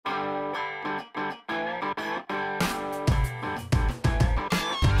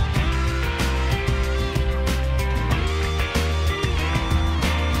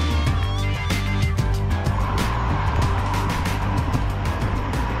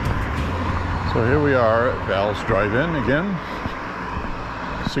So here we are at Val's Drive-In again.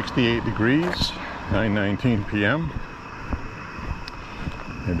 68 degrees, 9:19 p.m.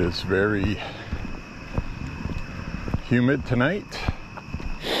 It is very humid tonight,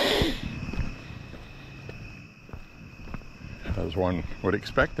 as one would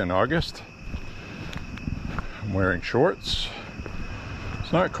expect in August. I'm wearing shorts.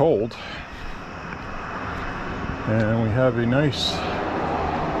 It's not cold, and we have a nice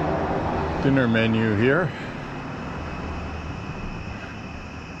dinner menu here.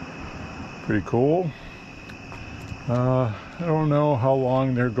 Pretty cool. I don't know how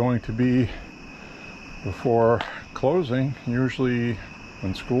long they're going to be before closing, usually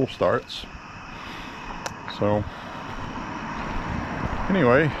when school starts. So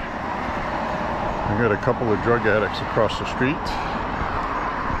anyway, I got a couple of drug addicts across the street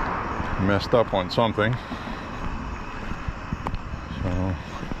messed up on something. So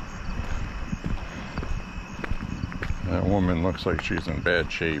that woman looks like she's in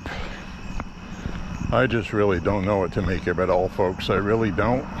bad shape. I just really don't know what to make of it all, folks. I really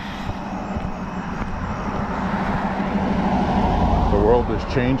don't. The world is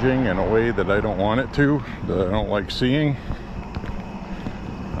changing in a way that I don't want it to, that I don't like seeing.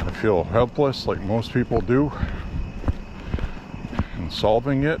 I feel helpless, like most people do, in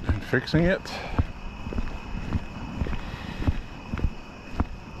solving it and fixing it.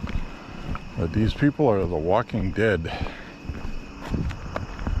 But these people are the walking dead.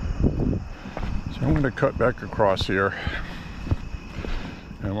 So I'm going to cut back across here,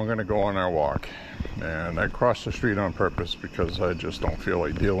 and we're going to go on our walk. And I crossed the street on purpose because I just don't feel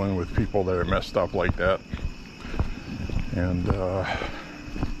like dealing with people that are messed up like that. And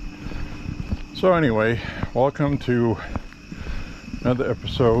so anyway, welcome to another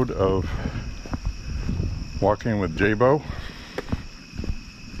episode of Walking with J.Beau.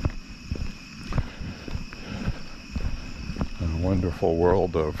 A wonderful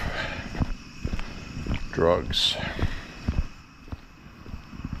world of drugs.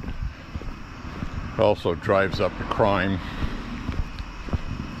 It also drives up the crime.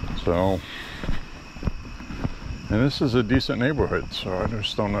 So, and this is a decent neighborhood, so I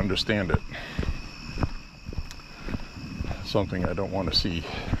just don't understand it. It's something I don't want to see.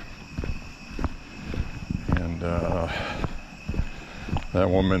 And that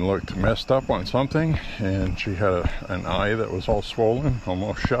woman looked messed up on something, and she had an eye that was all swollen,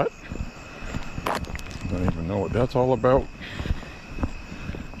 almost shut. I don't even know what that's all about.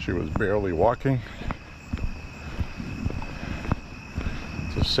 She was barely walking.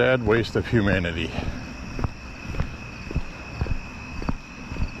 It's a sad waste of humanity.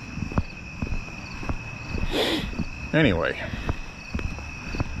 Anyway,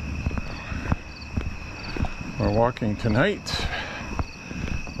 we're walking tonight.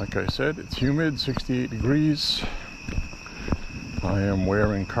 Like I said, it's humid, 68 degrees. I am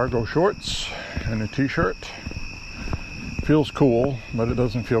wearing cargo shorts and a t-shirt. Feels cool, but it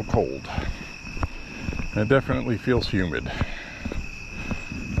doesn't feel cold. It definitely feels humid.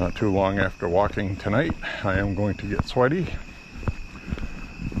 Not too long after walking tonight, I am going to get sweaty.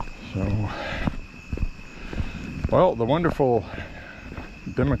 So, well, the wonderful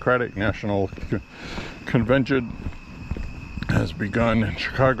Democratic National Convention has begun in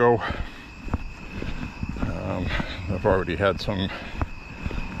Chicago. I've already had some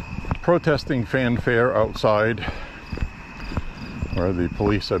protesting fanfare outside where the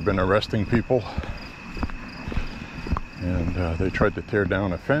police have been arresting people, and they tried to tear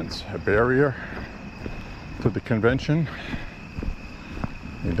down a fence, a barrier to the convention.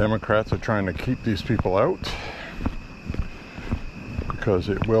 The Democrats are trying to keep these people out because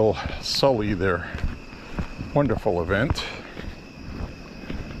it will sully their wonderful event.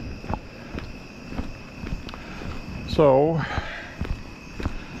 So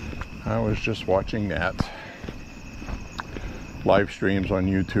I was just watching that. Live streams on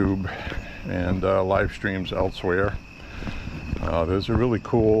YouTube and live streams elsewhere. There's a really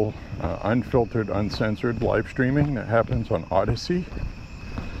cool unfiltered, uncensored live streaming that happens on Odyssey.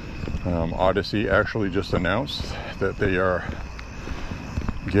 Odyssey actually just announced that they are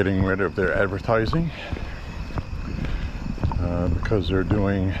getting rid of their advertising because they're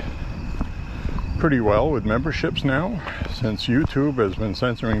doing pretty well with memberships now. Since YouTube has been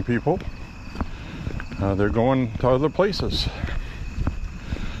censoring people, they're going to other places.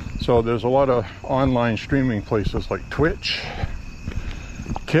 So there's a lot of online streaming places like Twitch,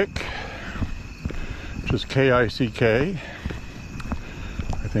 Kick, which is K-I-C-K.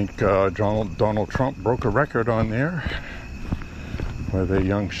 I think Donald Trump broke a record on there with a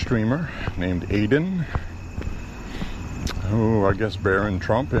young streamer named Aiden, who I guess Barron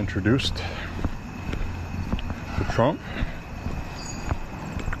Trump introduced. Trump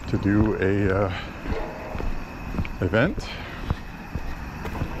to do a event,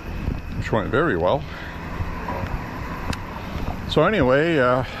 which went very well. So anyway,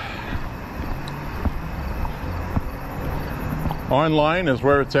 online is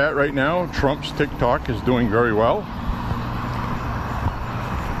where it's at right now. Trump's TikTok is doing very well.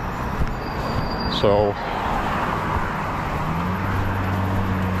 So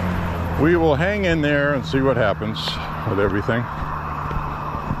we will hang in there and see what happens with everything.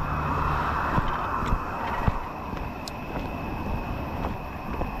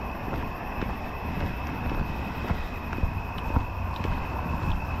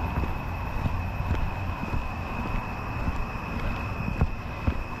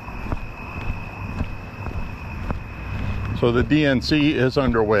 So the DNC is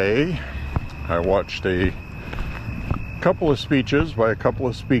underway. I watched a couple of speeches by a couple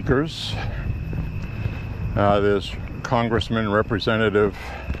of speakers. There's Congressman Representative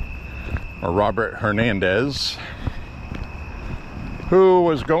Robert Hernandez, who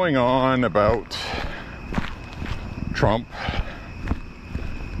was going on about Trump,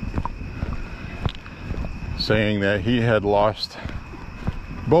 saying that he had lost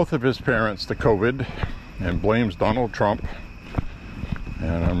both of his parents to COVID and blames Donald Trump.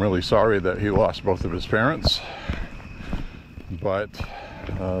 And I'm really sorry that he lost both of his parents. But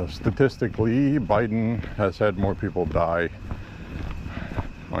statistically, Biden has had more people die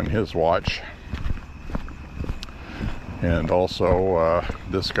on his watch. And also,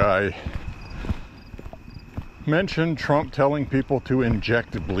 this guy mentioned Trump telling people to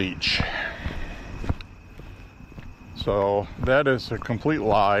inject bleach. So that is a complete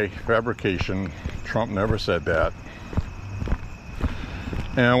lie, fabrication. Trump never said that.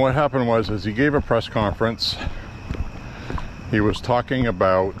 And what happened was he gave a press conference. He was talking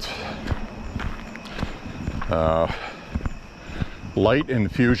about light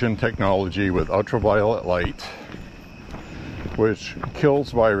infusion technology with ultraviolet light, which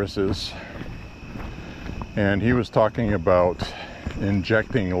kills viruses. And he was talking about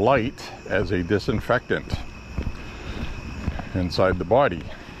injecting light as a disinfectant inside the body.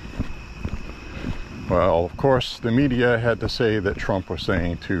 Well, of course, the media had to say that Trump was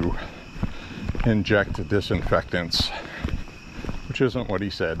saying to inject disinfectants, which isn't what he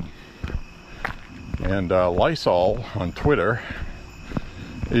said. And Lysol on Twitter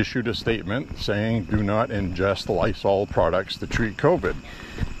issued a statement saying, do not ingest Lysol products to treat COVID.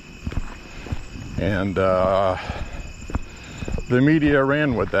 And the media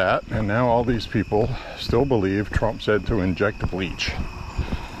ran with that, and now all these people still believe Trump said to inject bleach.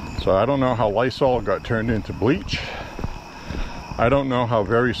 So I don't know how Lysol got turned into bleach. I don't know how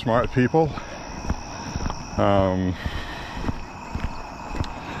very smart people, I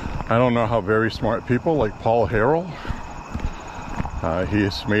don't know how very smart people like Paul Harrell,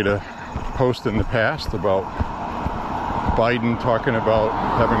 he's made a post in the past about Biden talking about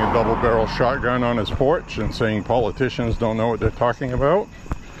having a double-barrel shotgun on his porch and saying politicians don't know what they're talking about.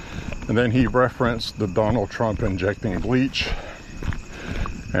 And then he referenced the Donald Trump injecting bleach.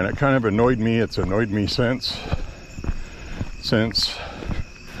 And it kind of annoyed me. It's annoyed me since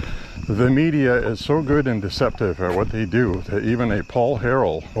the media is so good and deceptive at what they do that even a Paul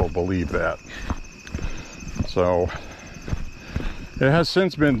Harrell will believe that. So it has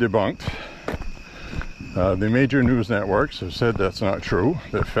since been debunked. The major news networks have said that's not true.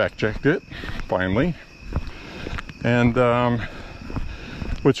 They fact-checked it, finally. And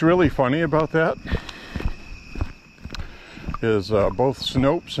what's really funny about that is both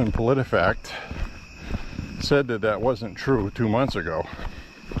Snopes and PolitiFact said that that wasn't true 2 months ago.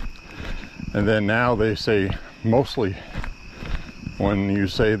 And then now they say, mostly when you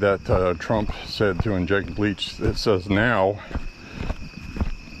say that Trump said to inject bleach, it says now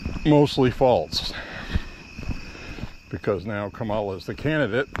mostly false. Because now Kamala is the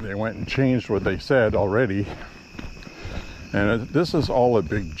candidate. They went and changed what they said already. And this is all a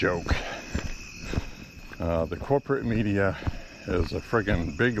big joke. The corporate media is a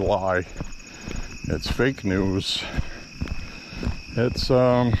friggin' big lie. It's fake news. It's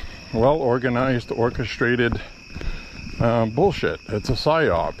well-organized, orchestrated bullshit. It's a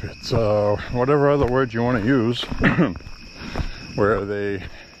psyop. It's whatever other word you want to use, where they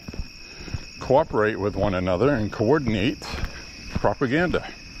cooperate with one another and coordinate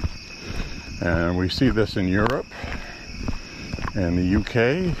propaganda. And we see this in Europe and the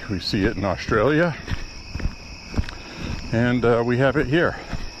UK. We see it in Australia. And we have it here.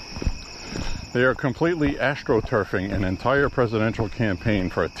 They are completely astroturfing an entire presidential campaign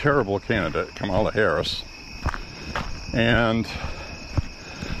for a terrible candidate, Kamala Harris. And,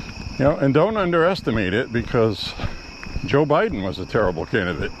 You know, and don't underestimate it, because Joe Biden was a terrible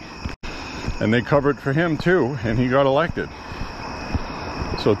candidate. And they covered for him too, and he got elected.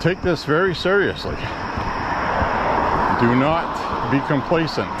 So take this very seriously. Do not be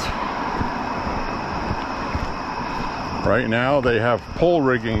complacent. Right now they have poll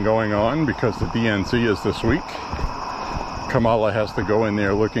rigging going on because the DNC is this week. Kamala has to go in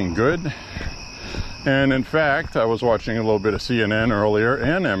there looking good. And in fact, I was watching a little bit of CNN earlier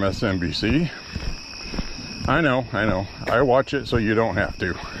and MSNBC. I know. I watch it so you don't have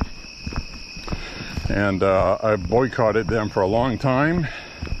to. And I boycotted them for a long time.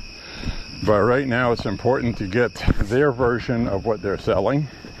 But right now it's important to get their version of what they're selling,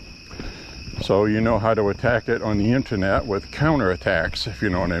 so you know how to attack it on the internet with counterattacks, if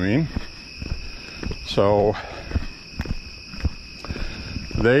you know what I mean. So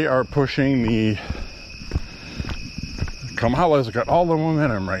they are pushing the... Kamala's got all the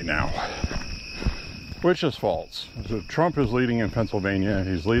momentum right now, which is false. So Trump is leading in Pennsylvania,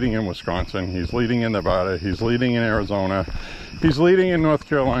 he's leading in Wisconsin, he's leading in Nevada, he's leading in Arizona, he's leading in North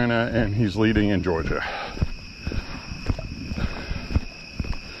Carolina, and he's leading in Georgia.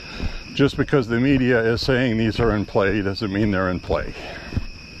 Just because the media is saying these are in play doesn't mean they're in play.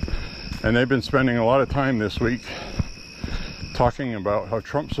 And they've been spending a lot of time this week talking about how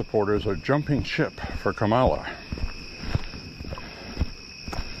Trump supporters are jumping ship for Kamala.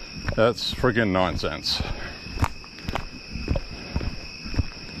 That's friggin' nonsense.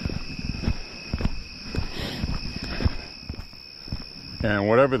 And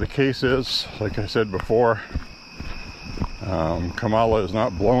whatever the case is, like I said before, Kamala is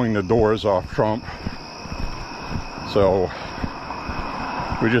not blowing the doors off Trump. So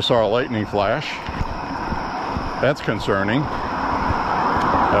we just saw a lightning flash. That's concerning,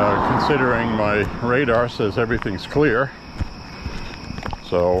 considering my radar says everything's clear.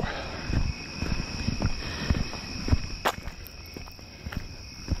 So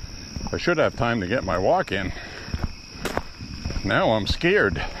I should have time to get my walk in. Now I'm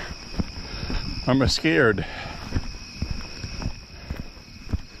scared. I'm scared.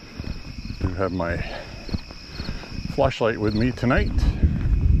 I have my flashlight with me tonight.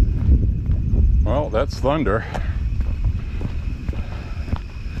 Well, that's thunder.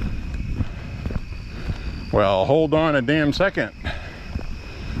 Well, hold on a damn second.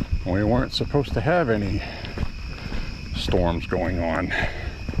 We weren't supposed to have any storms going on.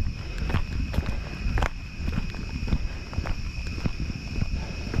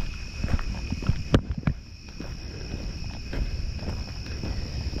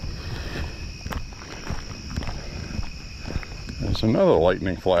 There's another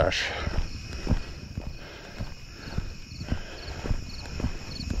lightning flash.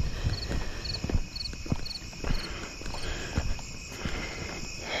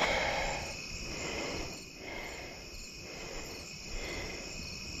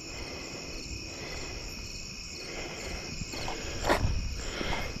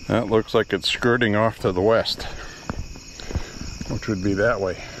 That looks like it's skirting off to the west, which would be that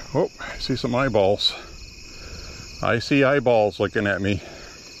way. Oh, I see some eyeballs. I see eyeballs looking at me.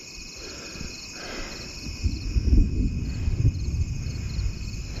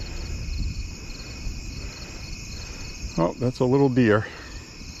 Oh, that's a little deer.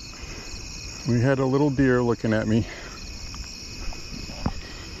 We had a little deer looking at me.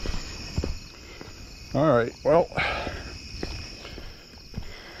 All right, well.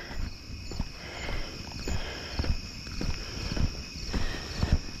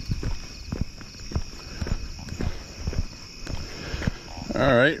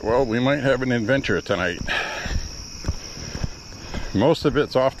 Alright, well, we might have an adventure tonight. Most of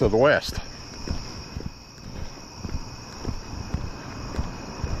it's off to the west.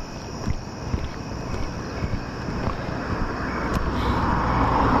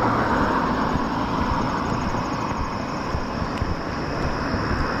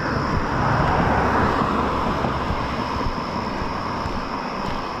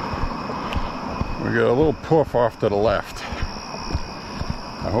 We got a little poof off to the left.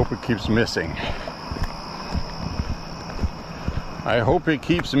 I hope it keeps missing. I hope it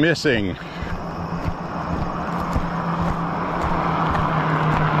keeps missing.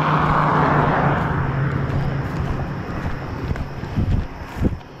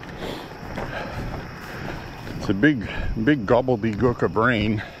 It's a big gobbledygook of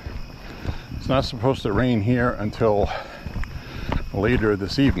rain. It's not supposed to rain here until later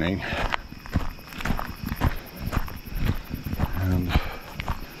this evening. And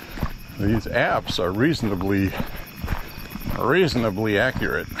these apps are reasonably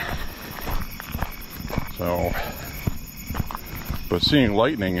accurate. So But seeing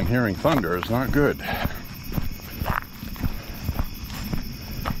lightning and hearing thunder is not good.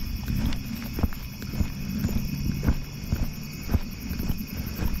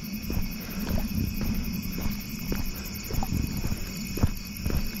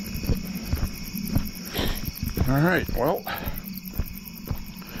 All right, well,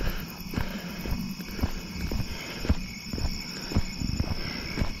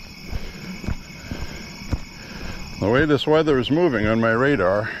 the way this weather is moving on my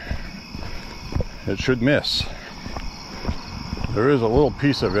radar, it should miss. There is a little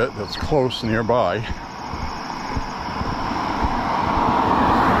piece of it that's close nearby.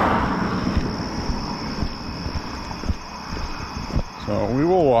 So we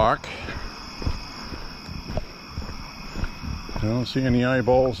will walk. I don't see any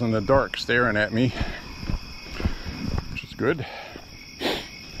eyeballs in the dark staring at me, which is good.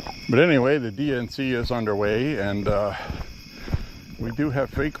 But anyway, the DNC is underway, and we do have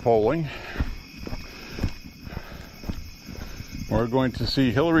fake polling. We're going to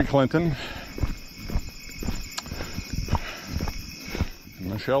see Hillary Clinton,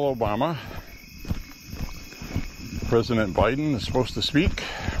 Michelle Obama. President Biden is supposed to speak.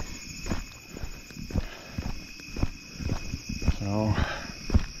 So,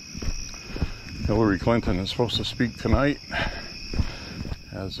 Hillary Clinton is supposed to speak tonight,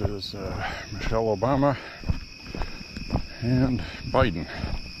 as is Michelle Obama and Biden.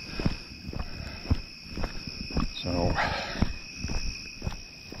 So,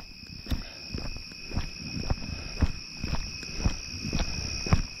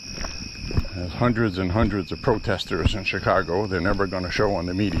 there's hundreds and hundreds of protesters in Chicago. They're never going to show on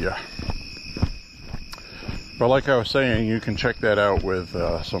the media. But like I was saying, you can check that out with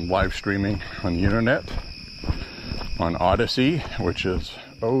some live streaming on the internet on Odyssey, which is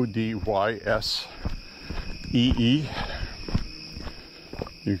ODYSEE.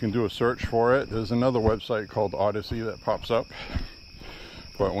 You can do a search for it. There's another website called Odyssey that pops up.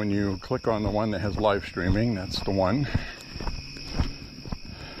 But when you click on the one that has live streaming, that's the one.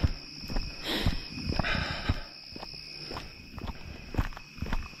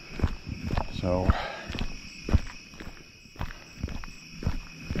 So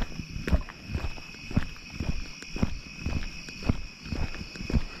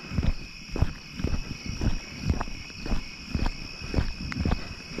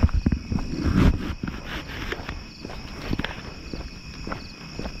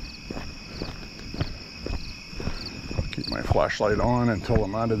keep my flashlight on until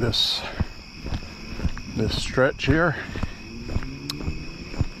I'm out of this stretch here.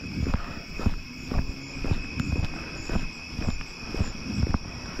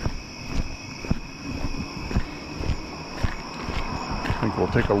 I think we'll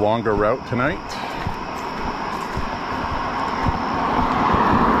take a longer route tonight.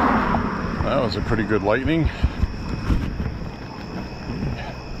 That was a pretty good lightning.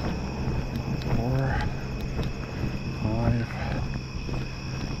 4, 5,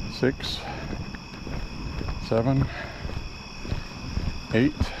 6, 7,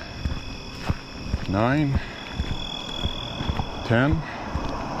 8, 9, 10,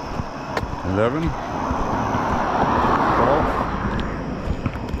 11, 12,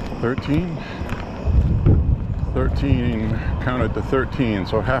 13, counted to 13,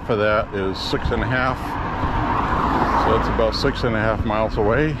 so half of that is 6.5, so that's about 6.5 miles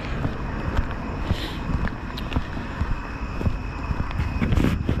away.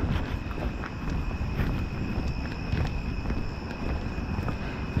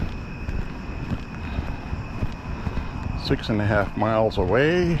 Six and a half miles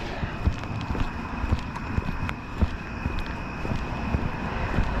away.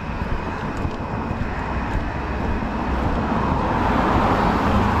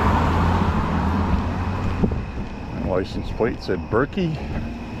 License plate said Berkey,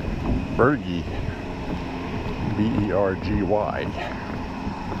 Bergy, B-E-R-G-Y.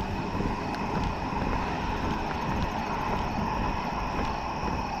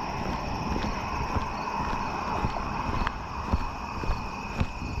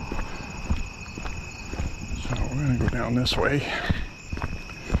 So we're going to go down this way.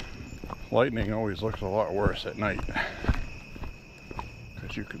 Lightning always looks a lot worse at night,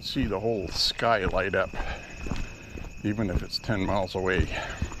 because you can see the whole sky light up, even if it's 10 miles away.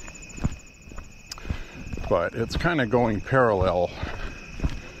 But it's kind of going parallel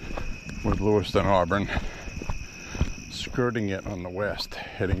with Lewiston, Auburn, skirting it on the west,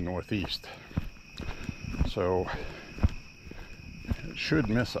 heading northeast. So it should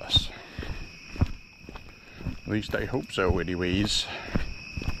miss us. At least I hope so, anyways.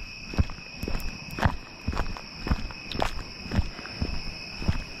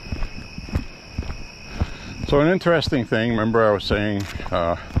 So an interesting thing, remember I was saying,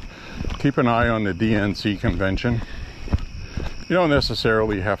 keep an eye on the DNC convention. You don't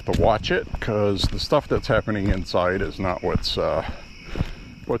necessarily have to watch it, because the stuff that's happening inside is not what's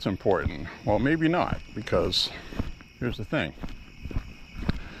important. Well, maybe not, because here's the thing.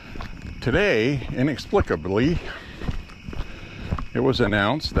 Today, inexplicably, it was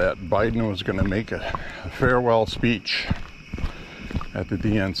announced that Biden was going to make a farewell speech at the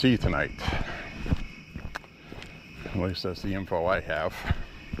DNC tonight. At least that's the info I have.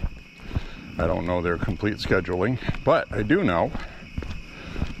 I don't know their complete scheduling, but I do know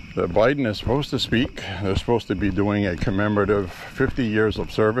that Biden is supposed to speak. They're supposed to be doing a commemorative 50 years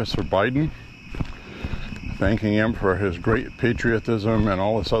of service for Biden, thanking him for his great patriotism and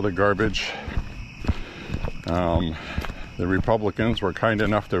all this other garbage. The Republicans were kind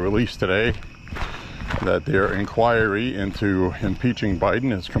enough to release today that their inquiry into impeaching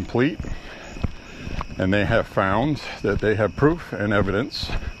Biden is complete, and they have found that they have proof and evidence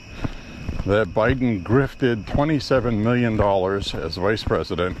that Biden grifted $27 million as vice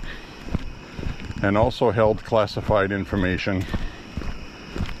president and also held classified information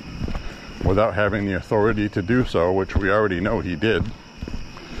without having the authority to do so, which we already know he did,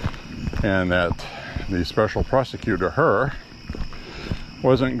 and that the special prosecutor,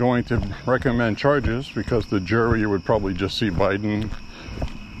 wasn't going to recommend charges because the jury would probably just see Biden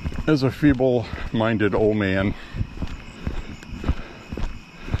as a feeble-minded old man.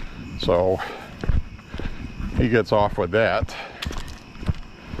 So he gets off with that.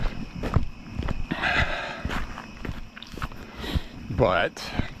 But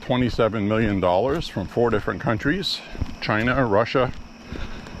 $27 million from 4 different countries: China, Russia,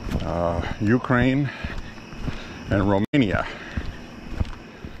 Ukraine, and Romania.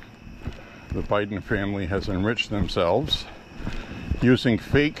 The Biden family has enriched themselves using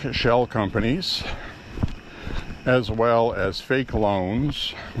fake shell companies as well as fake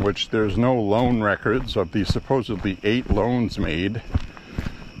loans, which there's no loan records of the supposedly 8 loans made,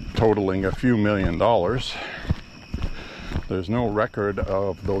 totaling a few $1 million. There's no record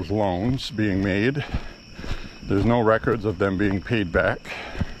of those loans being made. There's no records of them being paid back,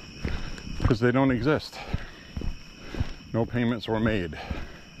 because they don't exist. No payments were made.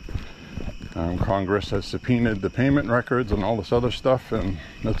 Congress has subpoenaed the payment records and all this other stuff, and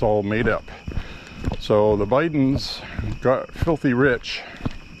it's all made up. So the Bidens got filthy rich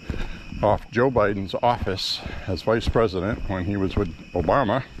off Joe Biden's office as vice president when he was with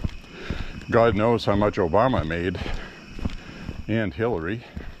Obama. God knows how much Obama made, and Hillary.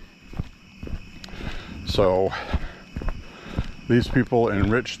 So these people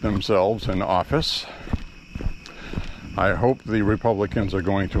enriched themselves in office. I hope the Republicans are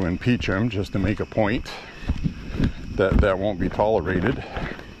going to impeach him just to make a point that won't be tolerated,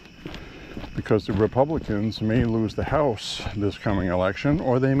 because the Republicans may lose the House this coming election,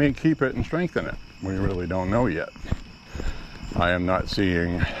 or they may keep it and strengthen it. We really don't know yet. I am not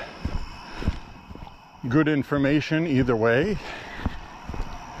seeing good information either way.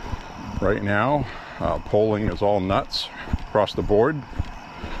 Right now, polling is all nuts across the board.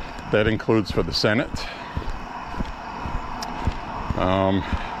 That includes for the Senate.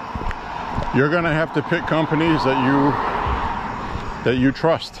 You're going to have to pick companies that you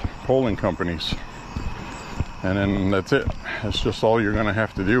trust, polling companies, and then that's it. That's just all you're going to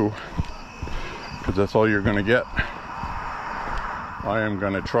have to do, because that's all you're going to get. I am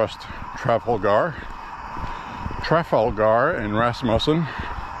going to trust Trafalgar and Rasmussen,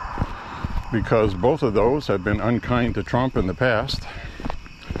 because both of those have been unkind to Trump in the past,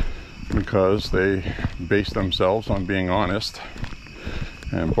 because they base themselves on being honest.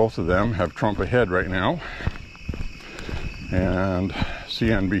 And both of them have Trump ahead right now. And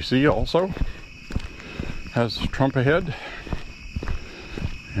CNBC also has Trump ahead.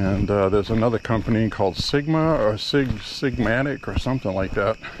 And there's another company called Sigma or Sigmatic or something like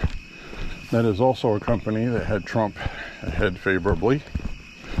that. That is also a company that had Trump ahead favorably.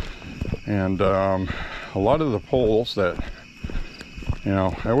 And a lot of the polls that,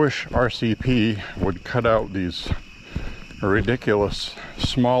 I wish RCP would cut out these ridiculous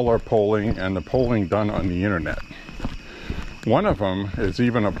smaller polling and the polling done on the internet. One of them is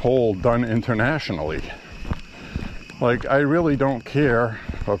even a poll done internationally. Like, I really don't care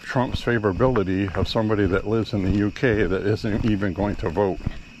of Trump's favorability of somebody that lives in the UK that isn't even going to vote.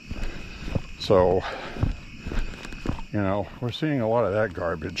 So, we're seeing a lot of that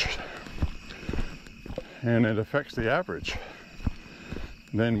garbage. And it affects the average.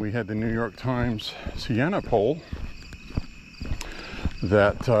 Then we had the New York Times Siena poll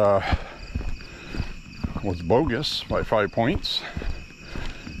that was bogus by 5 points,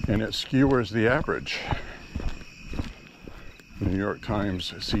 and it skewers the average. New York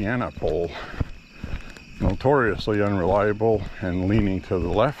Times Siena poll, notoriously unreliable and leaning to the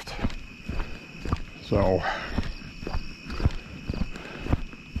left. So,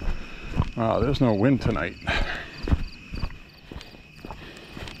 there's no wind tonight.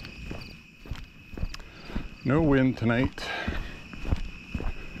 No wind tonight.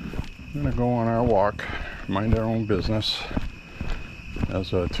 We're gonna go on our walk, mind our own business,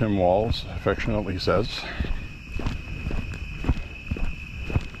 as Tim Walz affectionately says.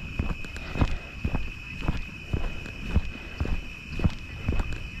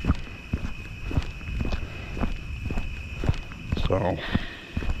 So,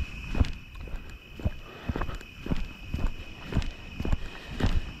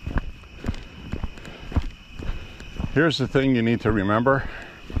 here's the thing you need to remember.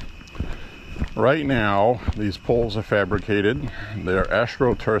 Right now, these polls are fabricated. They're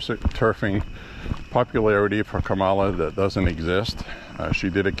astroturfing popularity for Kamala that doesn't exist. She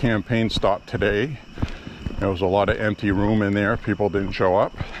did a campaign stop today. There was a lot of empty room in there. People didn't show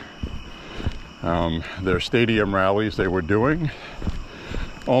up. Their stadium rallies they were doing,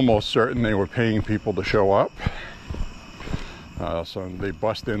 almost certain they were paying people to show up. So they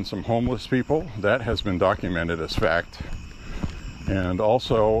bust in some homeless people. That has been documented as fact. And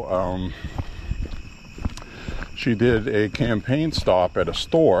also, she did a campaign stop at a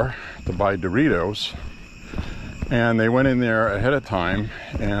store to buy Doritos. And they went in there ahead of time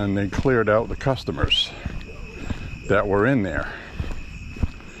and they cleared out the customers that were in there.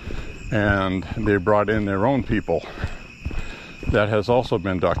 And they brought in their own people. That has also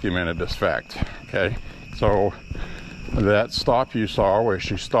been documented as fact. Okay, so that stop you saw where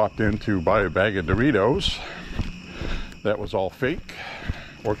she stopped in to buy a bag of Doritos, that was all fake,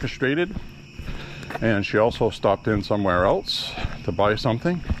 orchestrated. And she also stopped in somewhere else to buy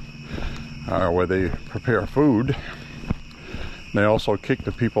something where they prepare food. They also kicked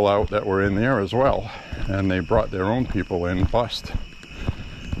the people out that were in there as well, and they brought their own people in, bused.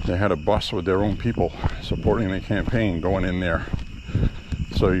 They had a bus with their own people supporting the campaign going in there.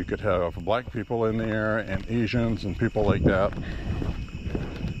 So you could have black people in there and Asians and people like that.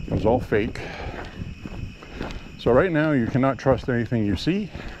 It was all fake. So right now you cannot trust anything you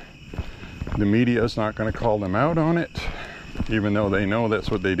see. The media is not going to call them out on it, even though they know that's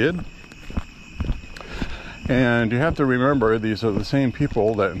what they did. And you have to remember, these are the same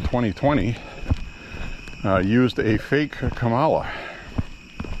people that in 2020 used a fake Kamala.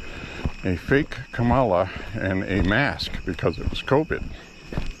 A fake Kamala and a mask because it was COVID.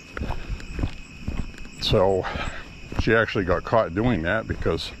 So she actually got caught doing that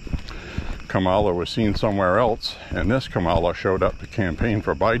because Kamala was seen somewhere else, and this Kamala showed up to campaign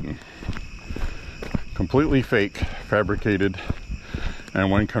for Biden. Completely fake, fabricated,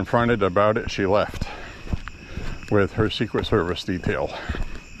 and when confronted about it, she left with her Secret Service detail.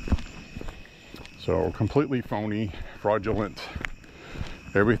 So completely phony, fraudulent.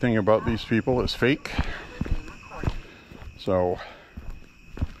 Everything about these people is fake. So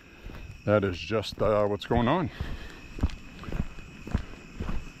that is just what's going on.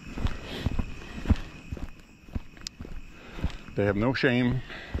 They have no shame.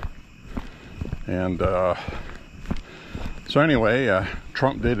 And so anyway,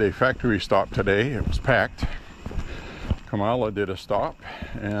 Trump did a factory stop today. It was packed. Kamala did a stop,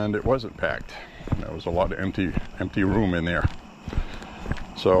 and it wasn't packed. There was a lot of empty room in there.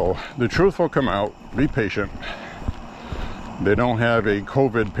 So the truth will come out. Be patient. They don't have a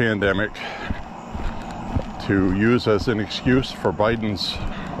COVID pandemic to use as an excuse for Biden's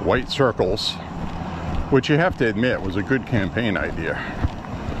white circles, which you have to admit was a good campaign idea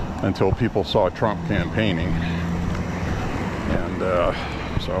until people saw Trump campaigning. And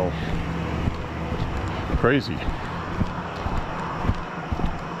so crazy.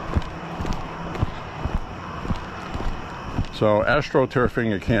 So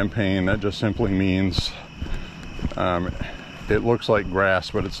astroturfing a campaign, that just simply means it looks like grass,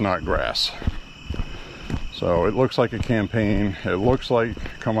 but it's not grass. So it looks like a campaign. It looks like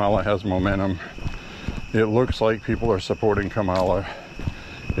Kamala has momentum. It looks like people are supporting Kamala.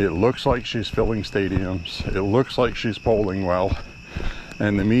 It looks like she's filling stadiums. It looks like she's polling well.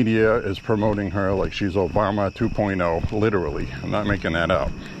 And the media is promoting her like she's Obama 2.0, literally. I'm not making that up.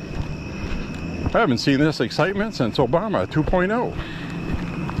 I haven't seen this excitement since Obama 2.0.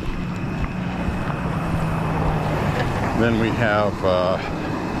 Then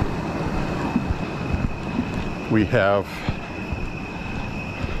we have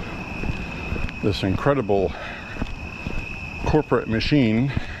this incredible corporate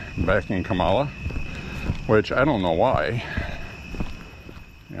machine backing Kamala, which I don't know why.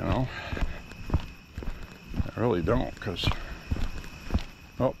 You know, I really don't, because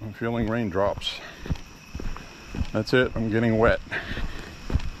Oh, I'm feeling raindrops. That's it, I'm getting wet.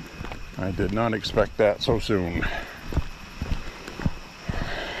 I did not expect that so soon.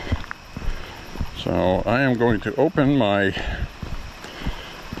 So I am going to open my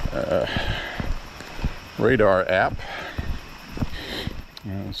radar app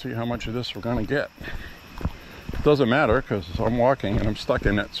and see how much of this we're going to get. It doesn't matter because I'm walking and I'm stuck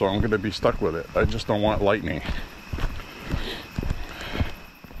in it, so I'm going to be stuck with it. I just don't want lightning.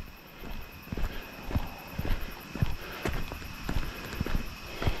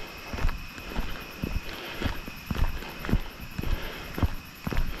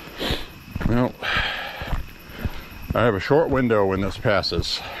 Well, I have a short window when this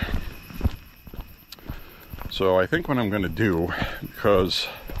passes. So I think what I'm going to do, because,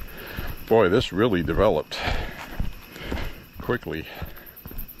 boy, this really developed quickly.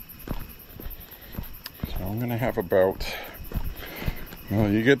 So I'm going to have about,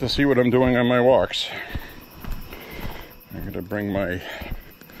 well, you get to see what I'm doing on my walks. I'm going to bring my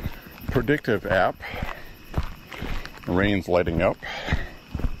predictive app. The rain's lighting up.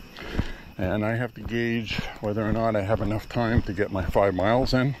 And I have to gauge whether or not I have enough time to get my 5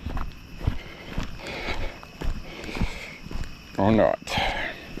 miles in or not.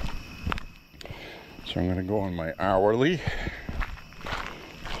 So I'm going to go on my hourly.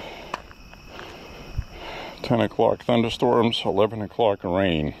 10 o'clock thunderstorms, 11 o'clock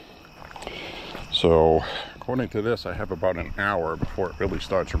rain. So according to this, I have about an hour before it really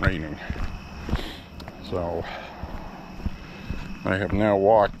starts raining. So I have now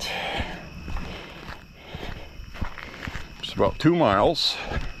walked just about 2 miles.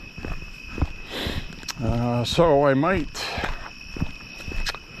 So I might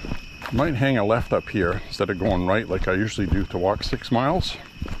hang a left up here instead of going right like I usually do to walk 6 miles.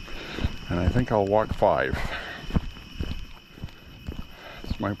 And I think I'll walk 5.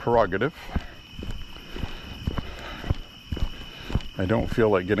 It's my prerogative. I don't feel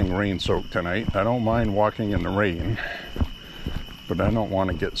like getting rain soaked tonight. I don't mind walking in the rain, but I don't want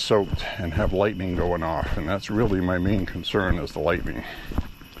to get soaked and have lightning going off, and that's really my main concern, is the lightning.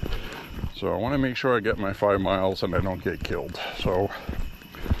 So I want to make sure I get my 5 miles and I don't get killed. So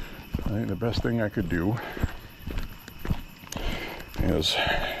I think the best thing I could do is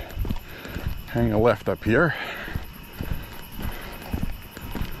hang a left up here,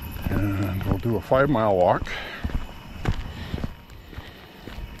 and we'll do a 5 mile walk,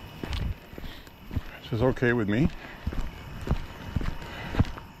 which is okay with me.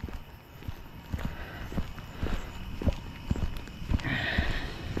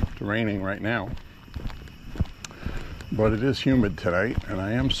 It's raining right now, but it is humid tonight and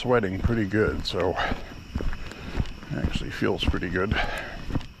I am sweating pretty good, so it actually feels pretty good.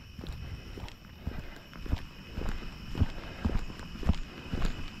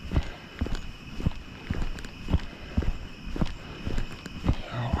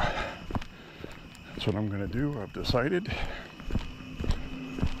 That's what I'm going to do. I've decided.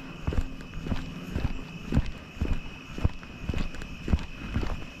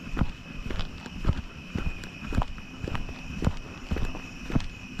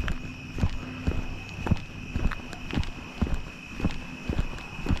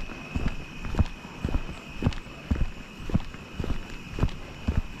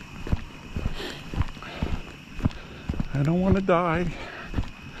 I don't want to die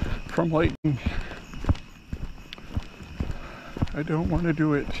from lightning. I don't want to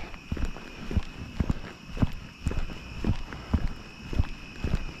do it.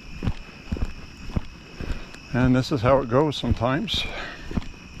 And this is how it goes sometimes.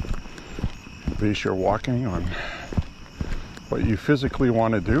 At least you're walking on what you physically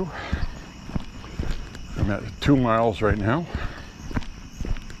want to do. I'm at 2 miles right now.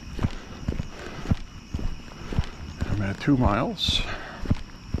 I'm at 2 miles.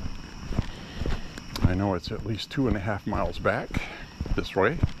 I know it's at least 2.5 miles back this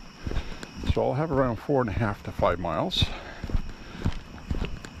way. So I'll have around 4.5 to 5 miles.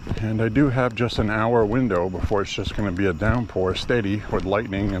 And I do have just an hour window before it's just going to be a downpour steady with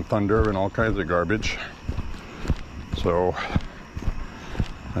lightning and thunder and all kinds of garbage. So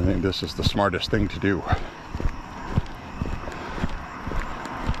I think this is the smartest thing to do.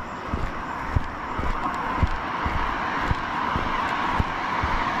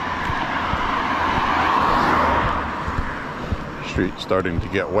 Street's starting to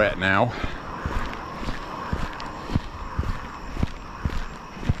get wet now.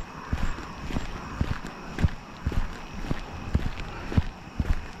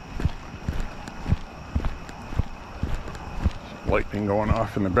 Lightning going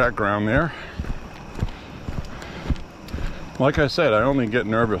off in the background there. Like I said, I only get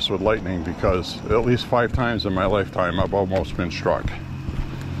nervous with lightning because at least 5 times in my lifetime I've almost been struck.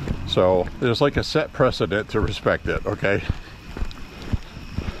 So there's like a set precedent to respect it, okay?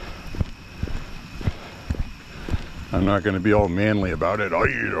 I'm not going to be all manly about it. I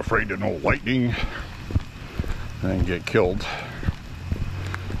ain't afraid of no lightning and get killed.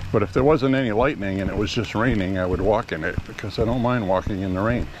 But if there wasn't any lightning and it was just raining, I would walk in it because I don't mind walking in the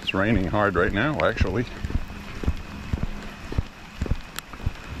rain. It's raining hard right now, actually.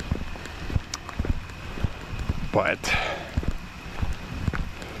 But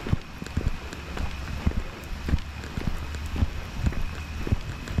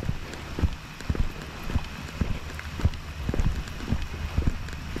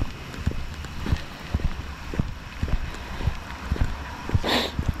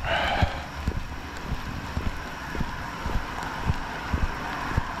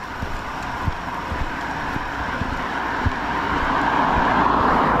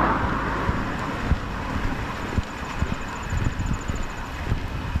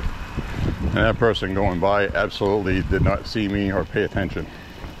and that person going by absolutely did not see me or pay attention,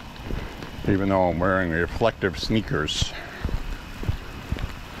 even though I'm wearing reflective sneakers.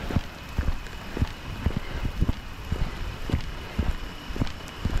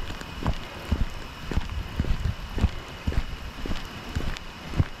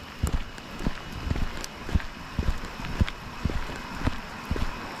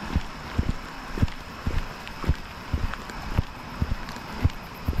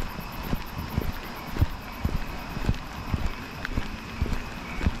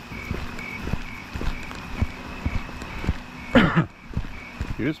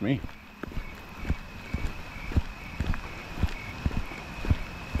 Excuse me.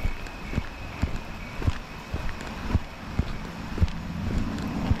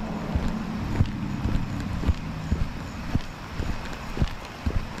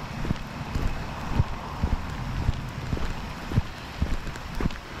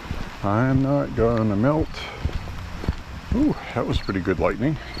 I'm not gonna melt. Ooh, that was pretty good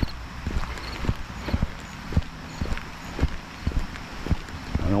lightning.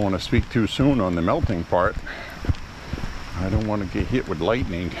 I don't want to speak too soon on the melting part. I don't want to get hit with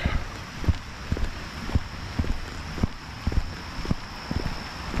lightning.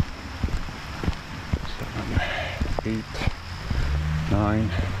 7, 8, 9,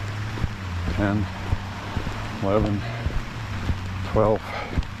 10, 11, 12,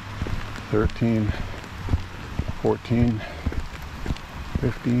 13, 14,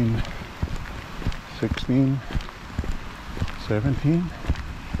 15, 16, 17,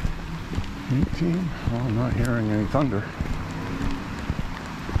 18. Well, I'm not hearing any thunder.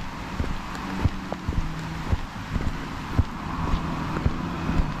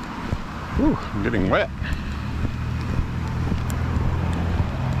 Ooh, I'm getting wet.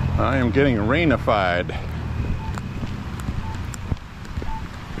 I am getting rainified.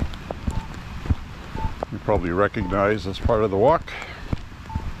 You probably recognize this part of the walk.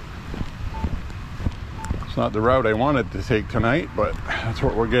 It's not the route I wanted to take tonight, but that's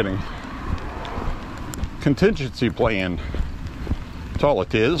what we're getting. Contingency plan. That's all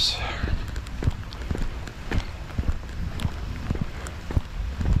it is.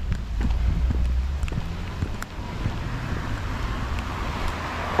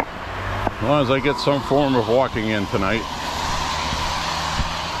 As long as I get some form of walking in tonight.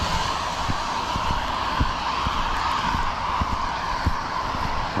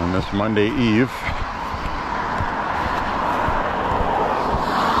 On this Monday Eve.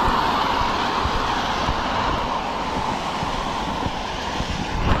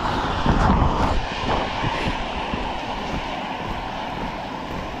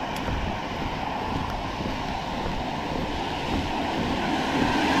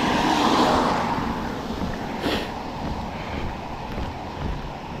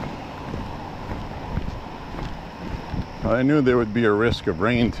 I knew there would be a risk of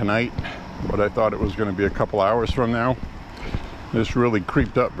rain tonight, but I thought it was going to be a couple hours from now. This really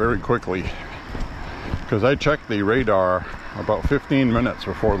creeped up very quickly because I checked the radar about 15 minutes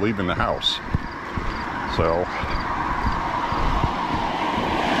before leaving the house. So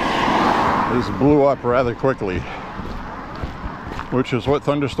this blew up rather quickly, which is what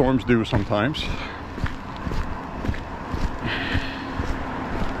thunderstorms do sometimes.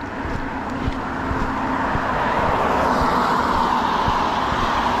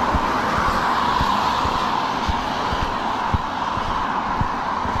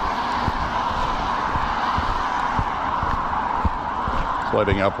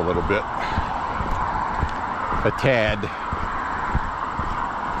 Letting up a little bit, a tad,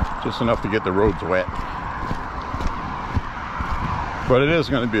 just enough to get the roads wet. But it is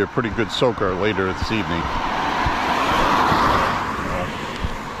going to be a pretty good soaker later this evening.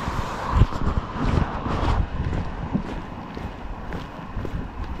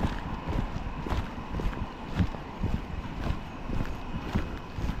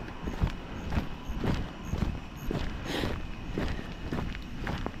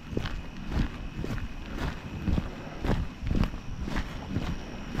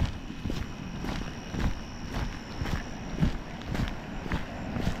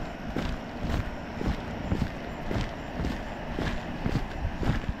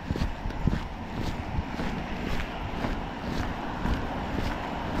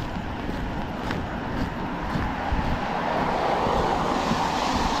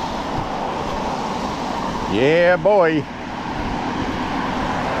 Yeah, boy.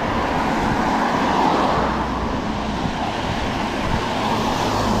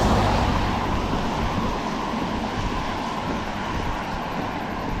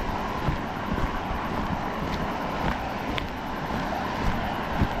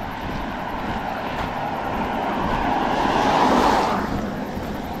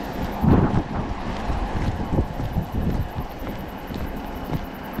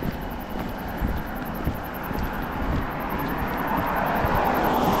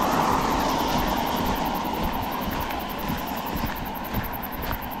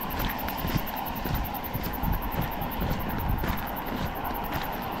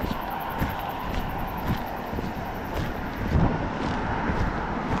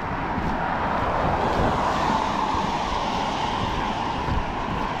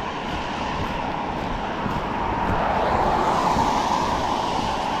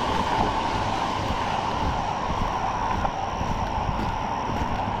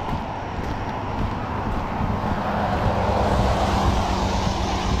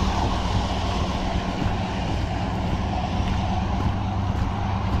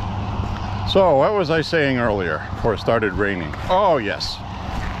 So, what was I saying earlier before it started raining? Oh, yes.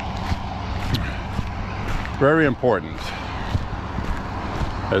 Very important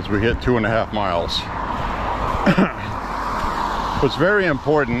as we hit 2.5 miles. What's very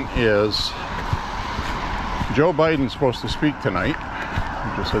important is Joe Biden's supposed to speak tonight.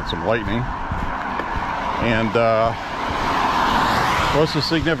 We just had some lightning. And what's the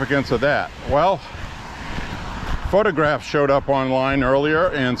significance of that? Well, photographs showed up online earlier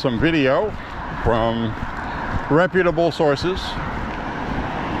and some video from reputable sources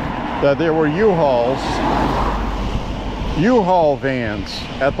that there were U-Haul vans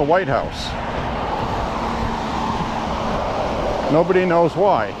at the White House. Nobody knows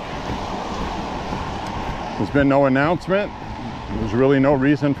why. There's been no announcement. There's really no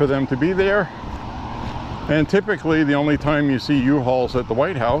reason for them to be there. And typically the only time you see U-Hauls at the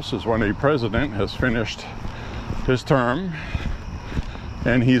White House is when a president has finished his term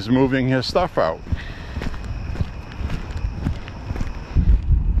and he's moving his stuff out.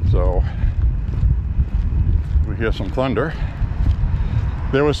 So we hear some thunder.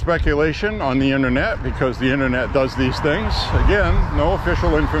 There was speculation on the internet, because the internet does these things, again, no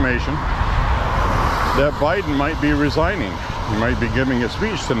official information, that Biden might be resigning. He might be giving a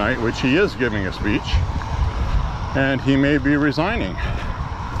speech tonight, which he is giving a speech, and he may be resigning.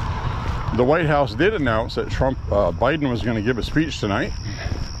 The White House did announce that Biden was going to give a speech tonight,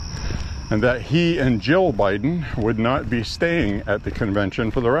 and that he and Jill Biden would not be staying at the convention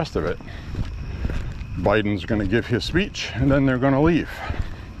for the rest of it. Biden's going to give his speech, and then they're going to leave.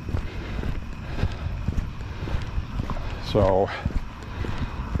 So,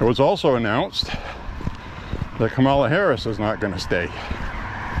 it was also announced that Kamala Harris is not going to stay.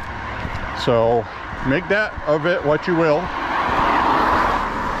 So, make that of it what you will.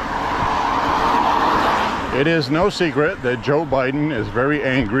 It is no secret that Joe Biden is very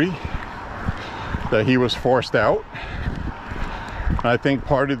angry that he was forced out. I think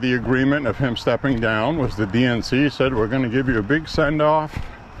part of the agreement of him stepping down was the DNC said, we're going to give you a big send-off.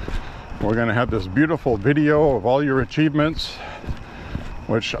 We're going to have this beautiful video of all your achievements,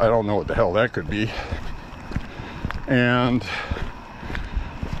 which I don't know what the hell that could be. And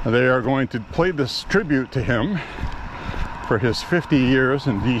they are going to play this tribute to him for his 50 years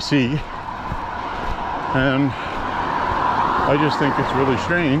in DC. And I just think it's really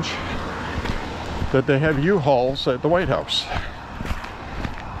strange that they have U-Hauls at the White House.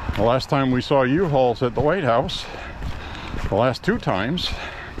 The last time we saw U-Hauls at the White House, the last 2 times,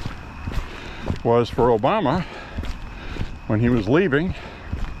 was for Obama when he was leaving,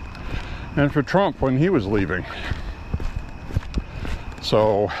 and for Trump when he was leaving.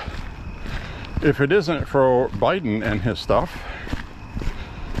 So if it isn't for Biden and his stuff,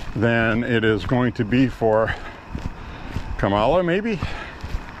 then it is going to be for Kamala, maybe?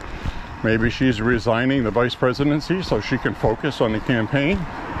 Maybe she's resigning the vice presidency so she can focus on the campaign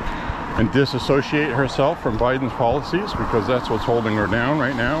and disassociate herself from Biden's policies, because that's what's holding her down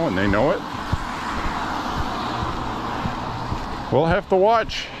right now, and they know it. We'll have to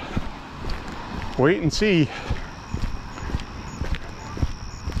watch. Wait and see.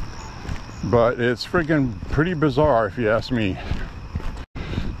 But it's friggin' pretty bizarre, if you ask me,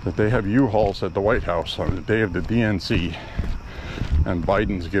 that they have U-Hauls at the White House on the day of the DNC, and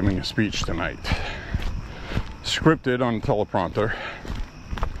Biden's giving a speech tonight. Scripted on a teleprompter.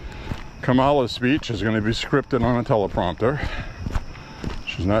 Kamala's speech is going to be scripted on a teleprompter.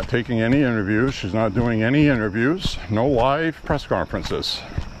 She's not taking any interviews. She's not doing any interviews. No live press conferences.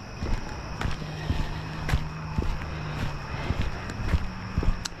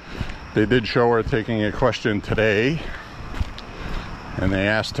 They did show her taking a question today, and they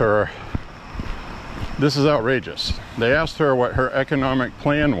asked her, this is outrageous. They asked her what her economic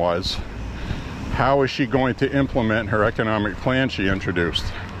plan was. How is she going to implement her economic plan she introduced?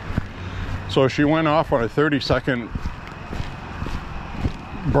 So she went off on a 30-second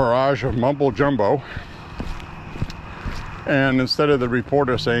barrage of mumbo jumbo, and instead of the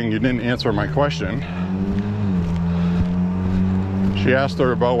reporter saying, "You didn't answer my question," she asked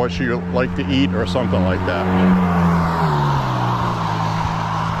her about what she liked to eat or something like that.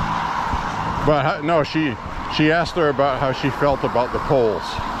 But no, she asked her about how she felt about the polls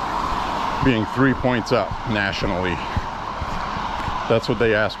being 3 points up nationally. That's what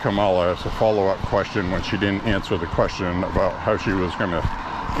they asked Kamala as a follow-up question when she didn't answer the question about how she was going to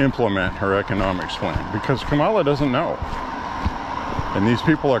implement her economics plan, because Kamala doesn't know, and these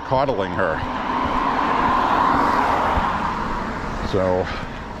people are coddling her. So,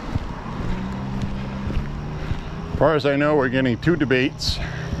 as far as I know, we're getting 2 debates,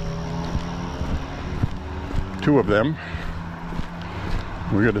 2 of them.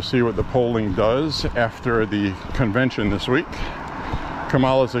 We're going to see what the polling does after the convention this week.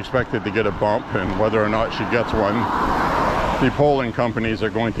 Kamala's expected to get a bump, and whether or not she gets one, the polling companies are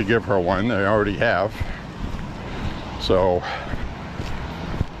going to give her one. They already have. So,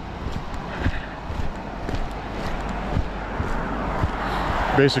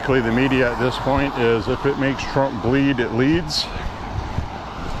 basically the media at this point is, if it makes Trump bleed, it leads.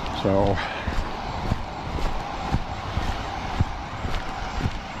 So,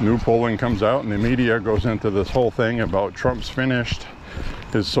 new polling comes out and the media goes into this whole thing about Trump's finished,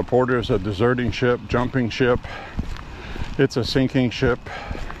 his supporters are deserting ship, jumping ship, it's a sinking ship,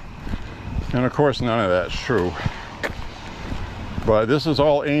 and of course none of that's true. But this is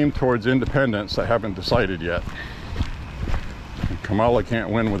all aimed towards independents that haven't decided yet. And Kamala can't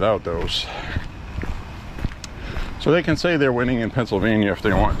win without those. So they can say they're winning in Pennsylvania if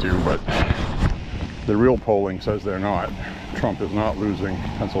they want to, but the real polling says they're not. Trump is not losing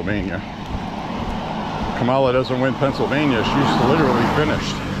Pennsylvania. Kamala doesn't win Pennsylvania, she's literally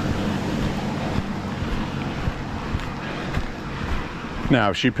finished. Now,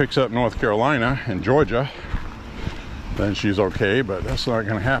 if she picks up North Carolina and Georgia, then she's okay, but that's not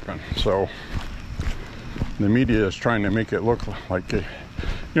going to happen. So the media is trying to make it look like,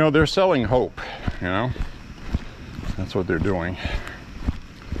 they're selling hope, That's what they're doing.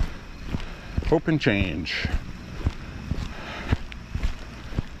 Hope and change.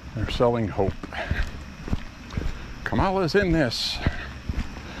 They're selling hope. Kamala's in this.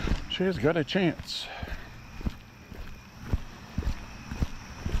 She's got a chance.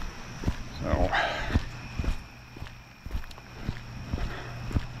 So,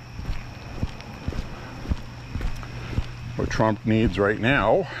 what Trump needs right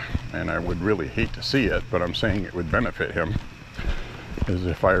now, and I would really hate to see it, but I'm saying it would benefit him, is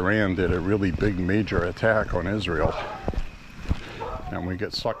if Iran did a really big major attack on Israel and we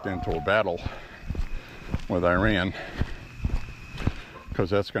get sucked into a battle with Iran, because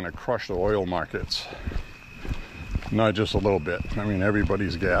that's going to crush the oil markets. Not just a little bit. I mean,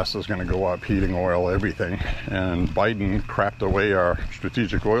 everybody's gas is going to go up, heating oil, everything. And Biden crapped away our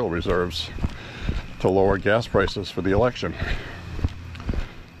strategic oil reserves to lower gas prices for the election.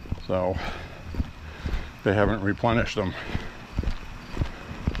 So they haven't replenished them.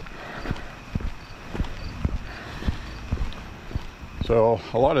 So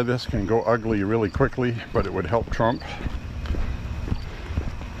a lot of this can go ugly really quickly, but it would help Trump.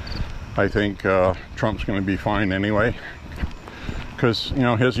 I think Trump's going to be fine anyway. Because,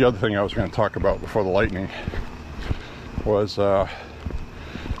 here's the other thing I was going to talk about before the lightning. Was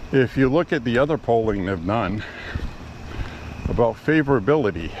if you look at the other polling they've done about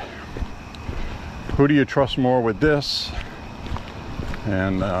favorability, who do you trust more with this?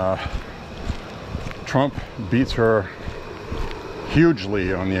 And Trump beats her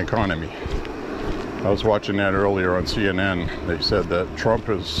hugely on the economy. I was watching that earlier on CNN. They said that Trump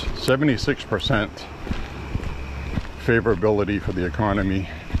is 76% favorability for the economy.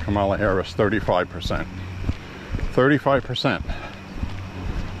 Kamala Harris, 35%. 35%.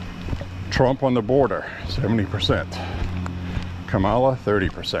 Trump on the border, 70%. Kamala,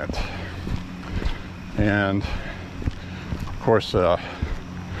 30%. And of course, the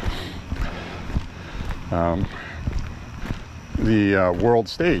world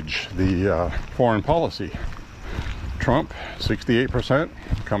stage, the foreign policy. Trump, 68%.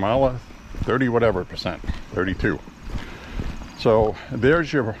 Kamala, 30 whatever percent, 32. So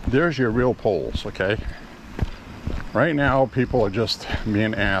there's your real polls, okay? Right now, people are just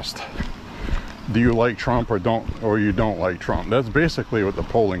being asked, do you like Trump or you don't like Trump? That's basically what the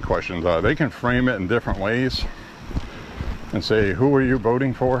polling questions are. They can frame it in different ways and say, who are you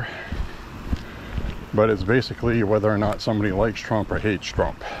voting for? But it's basically whether or not somebody likes Trump or hates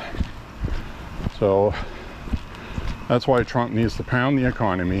Trump. So that's why Trump needs to pound the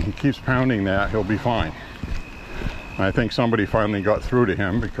economy. He keeps pounding that, he'll be fine. And I think somebody finally got through to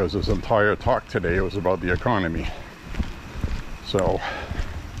him, because his entire talk today was about the economy. So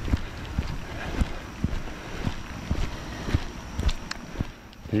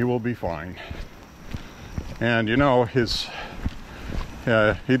he will be fine. And you know, he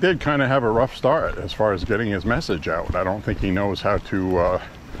did kind of have a rough start as far as getting his message out. I don't think he knows how to,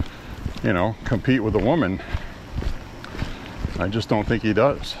 you know, compete with a woman. I just don't think he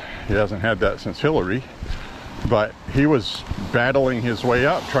does. He hasn't had that since Hillary. But he was battling his way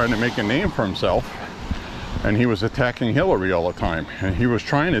up, trying to make a name for himself. And he was attacking Hillary all the time. And he was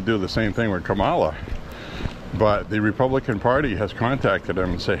trying to do the same thing with Kamala. But the Republican Party has contacted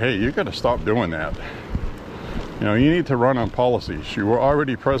him and said, hey, you got to stop doing that. You know, you need to run on policies. You were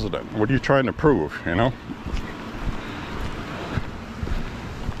already president. What are you trying to prove, you know?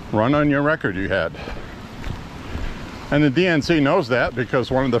 Run on your record you had. And the DNC knows that, because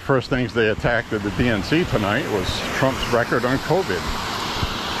one of the first things they attacked at the DNC tonight was Trump's record on COVID.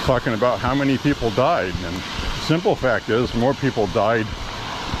 Talking about how many people died. And the simple fact is, more people died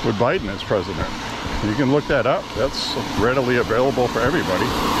with Biden as president. You can look that up. That's readily available for everybody.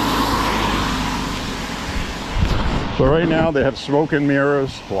 So right now they have smoke and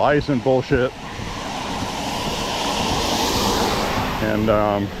mirrors, lies and bullshit.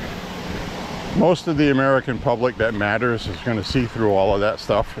 And most of the American public that matters is going to see through all of that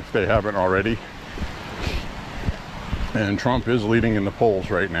stuff if they haven't already. And Trump is leading in the polls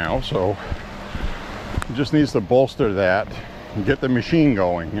right now, so he just needs to bolster that and get the machine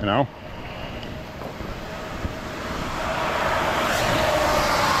going, you know?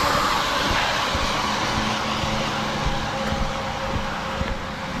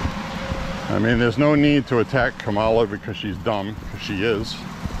 I mean, there's no need to attack Kamala because she's dumb, because she is.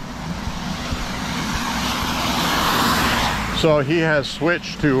 So he has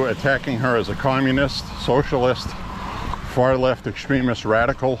switched to attacking her as a communist, socialist, far-left extremist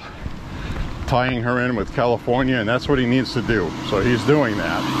radical, tying her in with California, and that's what he needs to do. So he's doing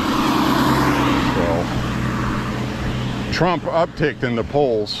that. So Trump upticked in the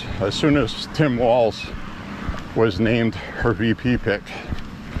polls as soon as Tim Walz was named her VP pick,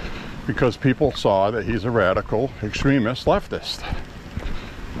 because people saw that he's a radical, extremist, leftist.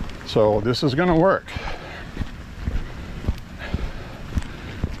 So this is going to work.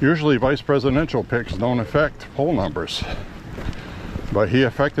 Usually vice presidential picks don't affect poll numbers, but he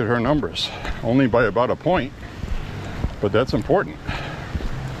affected her numbers only by about a point, but that's important.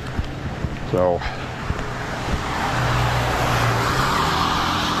 So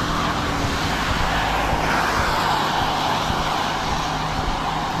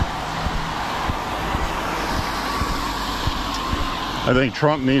I think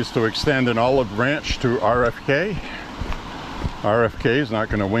Trump needs to extend an olive branch to RFK. RFK is not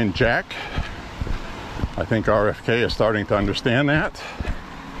going to win jack. I think RFK is starting to understand that.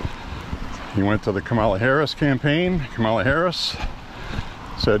 He went to the Kamala Harris campaign. Kamala Harris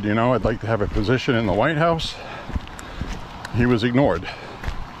said, you know, I'd like to have a position in the White House. He was ignored.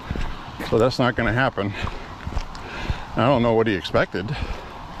 So that's not going to happen. I don't know what he expected.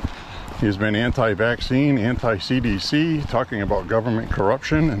 He's been anti-vaccine, anti-CDC, talking about government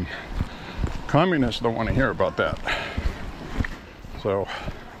corruption, and communists don't want to hear about that. So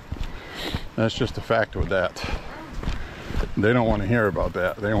that's just a fact with that. They don't want to hear about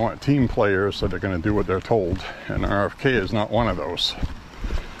that. They want team players that are going to do what they're told, and RFK is not one of those.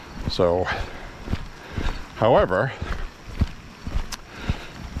 So, however,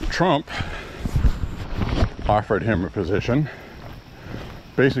 Trump offered him a position,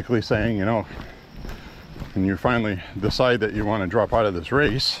 basically saying, you know, and you finally decide that you want to drop out of this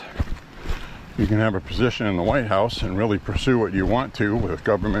race, you can have a position in the White House and really pursue what you want to with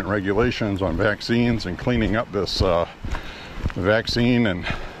government regulations on vaccines and cleaning up this vaccine and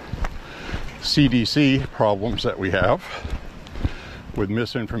CDC problems that we have with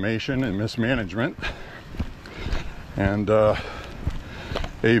misinformation and mismanagement. And a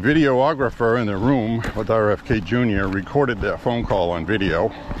videographer in the room with RFK Jr. recorded that phone call on video.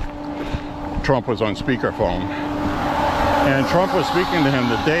 Trump was on speakerphone, and Trump was speaking to him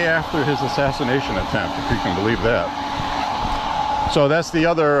the day after his assassination attempt, if you can believe that. So that's the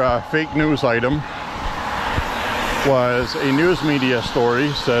other fake news item, was a news media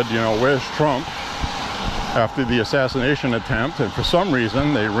story said, you know, where's Trump after the assassination attempt, and for some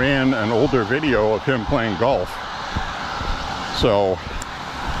reason they ran an older video of him playing golf. So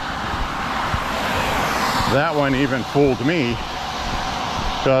that one even fooled me,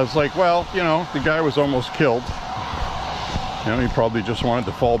 because like, well, you know, the guy was almost killed. You know, he probably just wanted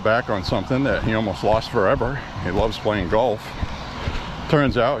to fall back on something that he almost lost forever. He loves playing golf.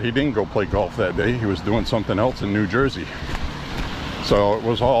 Turns out he didn't go play golf that day. He was doing something else in New Jersey. So it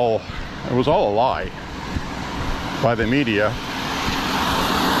was all a lie by the media,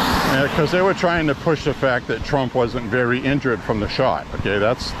 because they were trying to push the fact that Trump wasn't very injured from the shot. Okay,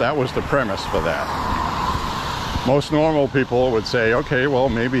 that was the premise for that. Most normal people would say, okay, well,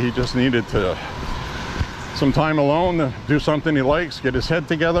 maybe he just needed some time alone to do something he likes, get his head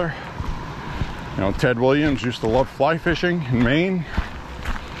together. You know, Ted Williams used to love fly fishing in Maine,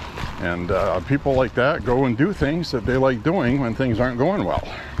 and people like that go and do things that they like doing when things aren't going well.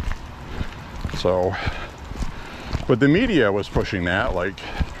 So, but the media was pushing that, like,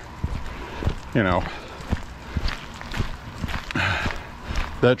 you know,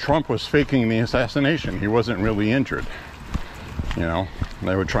 that Trump was faking the assassination. He wasn't really injured. You know,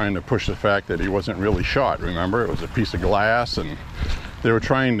 they were trying to push the fact that he wasn't really shot. Remember, it was a piece of glass, and they were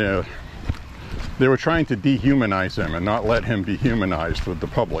trying to dehumanize him and not let him be humanized with the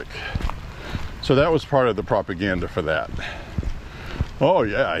public. So that was part of the propaganda for that. Oh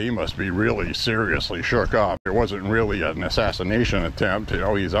yeah, he must be really seriously shook up. It wasn't really an assassination attempt. You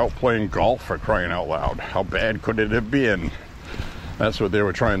know, he's out playing golf, for crying out loud. How bad could it have been? That's what they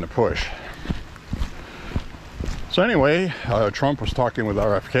were trying to push. So anyway, Trump was talking with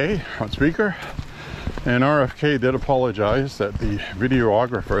RFK on speaker, and RFK did apologize that the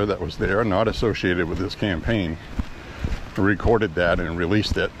videographer that was there, not associated with this campaign, recorded that and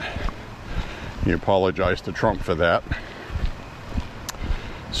released it. He apologized to Trump for that.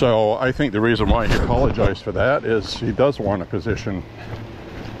 So I think the reason why he apologized for that is he does want a position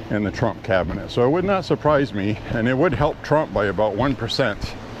in the Trump cabinet. So it would not surprise me, and it would help Trump by about 1%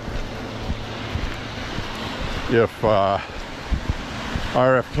 if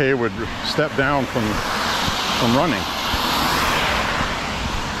RFK would step down from running.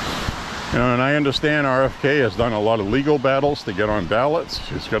 You know, and I understand RFK has done a lot of legal battles to get on ballots.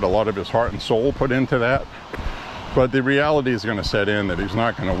 He's got a lot of his heart and soul put into that. But the reality is going to set in that he's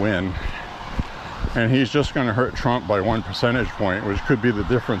not going to win. And he's just going to hurt Trump by 1 percentage point, which could be the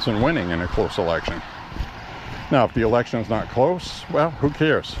difference in winning in a close election. Now, if the election's not close, well, who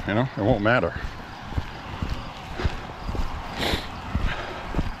cares? You know, it won't matter.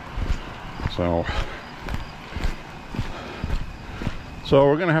 So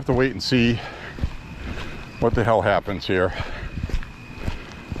we're going to have to wait and see what the hell happens here.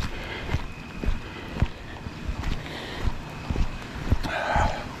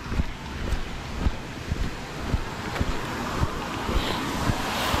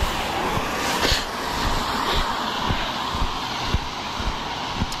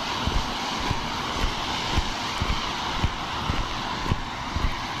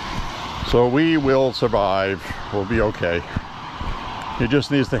 So we will survive. We'll be okay. He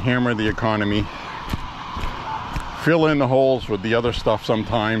just needs to hammer the economy, fill in the holes with the other stuff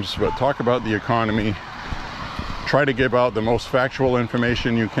sometimes, but talk about the economy. Try to give out the most factual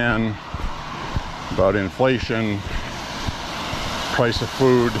information you can about inflation, price of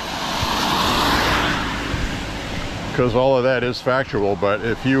food, because all of that is factual. But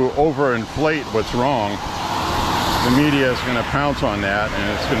if you overinflate what's wrong, the media is going to pounce on that,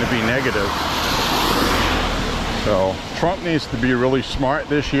 and it's going to be negative. So Trump needs to be really smart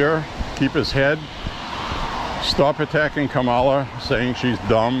this year, keep his head, stop attacking Kamala, saying she's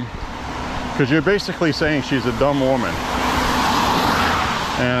dumb, because you're basically saying she's a dumb woman.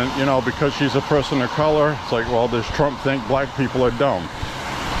 And, you know, because she's a person of color, it's like, well, does Trump think black people are dumb?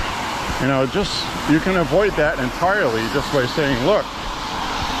 You know, you can avoid that entirely just by saying, look,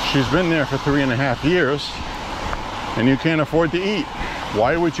 she's been there for 3.5 years, and you can't afford to eat.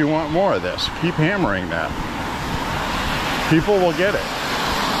 Why would you want more of this? Keep hammering that. People will get it.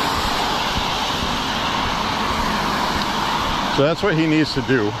 So that's what he needs to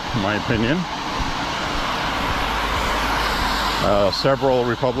do, in my opinion. Several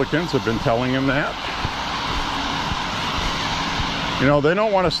Republicans have been telling him that. You know, they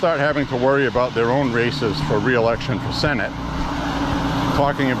don't want to start having to worry about their own races for re-election for Senate.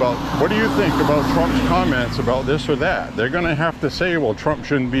 Talking about, what do you think about Trump's comments about this or that? They're going to have to say, well, Trump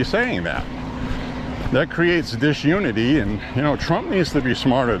shouldn't be saying that. That creates disunity, and, you know, Trump needs to be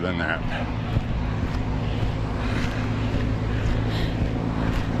smarter than that.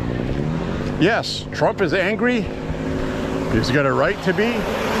 Yes, Trump is angry. He's got a right to be.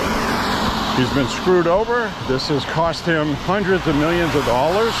 He's been screwed over. This has cost him hundreds of millions of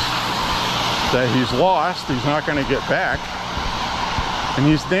dollars that he's lost. He's not going to get back. And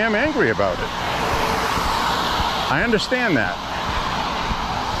he's damn angry about it. I understand that.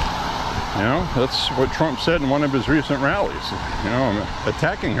 You know, that's what Trump said in one of his recent rallies. You know, I'm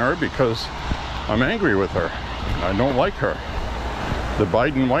attacking her because I'm angry with her. I don't like her. The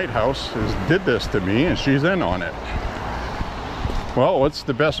Biden White House did this to me, and she's in on it. Well, what's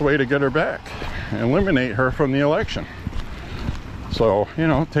the best way to get her back? Eliminate her from the election. So, you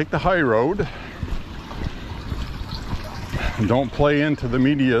know, take the high road. Don't play into the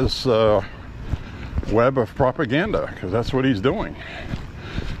media's web of propaganda, because that's what he's doing.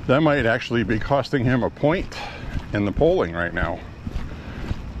 That might actually be costing him a point in the polling right now.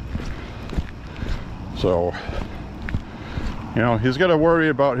 So, you know, he's got to worry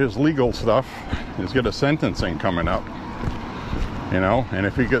about his legal stuff. He's got a sentencing coming up. You know, and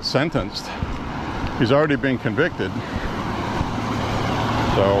if he gets sentenced, he's already been convicted.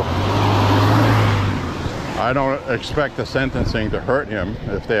 So I don't expect the sentencing to hurt him.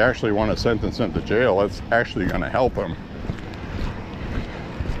 If they actually want to sentence him to jail, it's actually going to help him,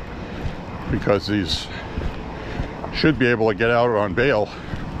 because he's should be able to get out on bail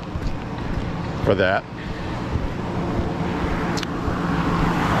for that.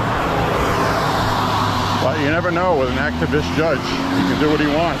 But you never know with an activist judge. He can do what he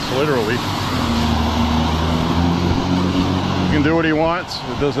wants, literally. He can do what he wants.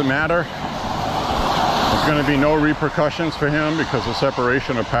 It doesn't matter. There's going to be no repercussions for him because of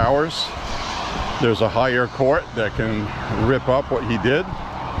separation of powers. There's a higher court that can rip up what he did.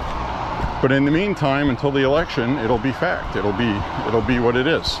 But in the meantime, until the election, it'll be fact. It'll be what it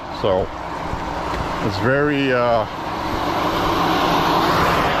is. So it's very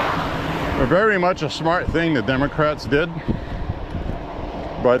much a smart thing the Democrats did,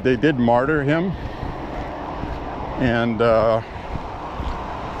 but they did martyr him. And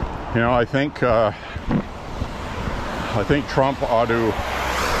you know, I think Trump ought to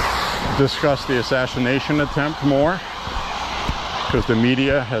discuss the assassination attempt more, because the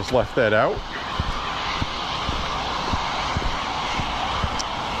media has left that out.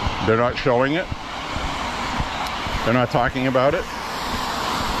 They're not showing it. They're not talking about it.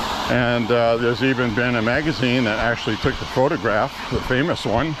 And there's even been a magazine that actually took the photograph, the famous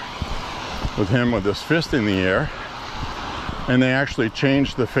one, with him with his fist in the air. And they actually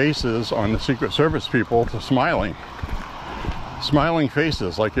changed the faces on the Secret Service people to smiling. Smiling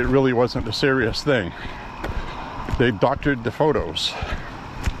faces, like it really wasn't a serious thing. They doctored the photos.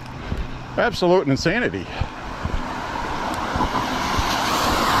 Absolute insanity.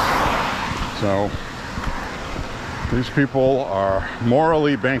 So these people are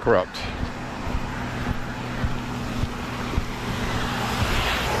morally bankrupt.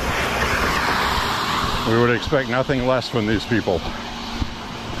 We would expect nothing less from these people.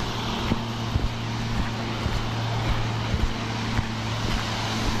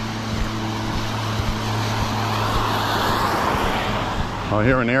 I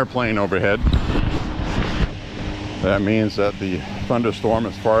hear an airplane overhead. That means that the thunderstorm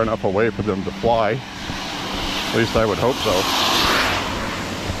is far enough away for them to fly. At least I would hope so.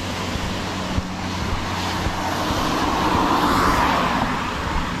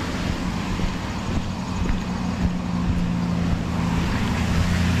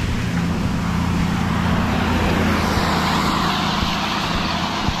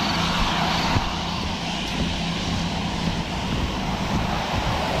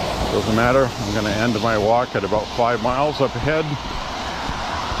 Doesn't matter. I'm going to end my walk at about 5 miles up ahead.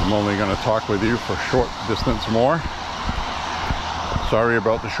 I'm only going to talk with you for a short distance more. Sorry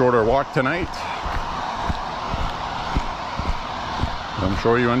about the shorter walk tonight. I'm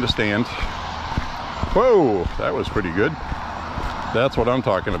sure you understand. Whoa, that was pretty good. That's what I'm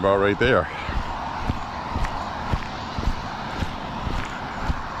talking about right there.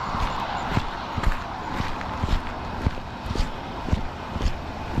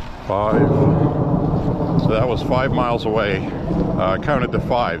 5. So that was 5 miles away. I counted to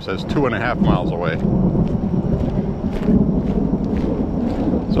 5, so that's 2.5 miles away.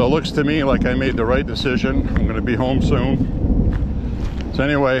 So it looks to me like I made the right decision. I'm going to be home soon. So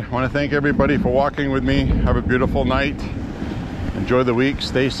anyway, I want to thank everybody for walking with me. Have a beautiful night. Enjoy the week.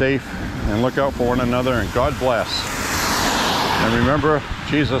 Stay safe and look out for one another. And God bless. And remember,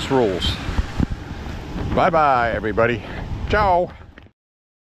 Jesus rules. Bye-bye, everybody. Ciao.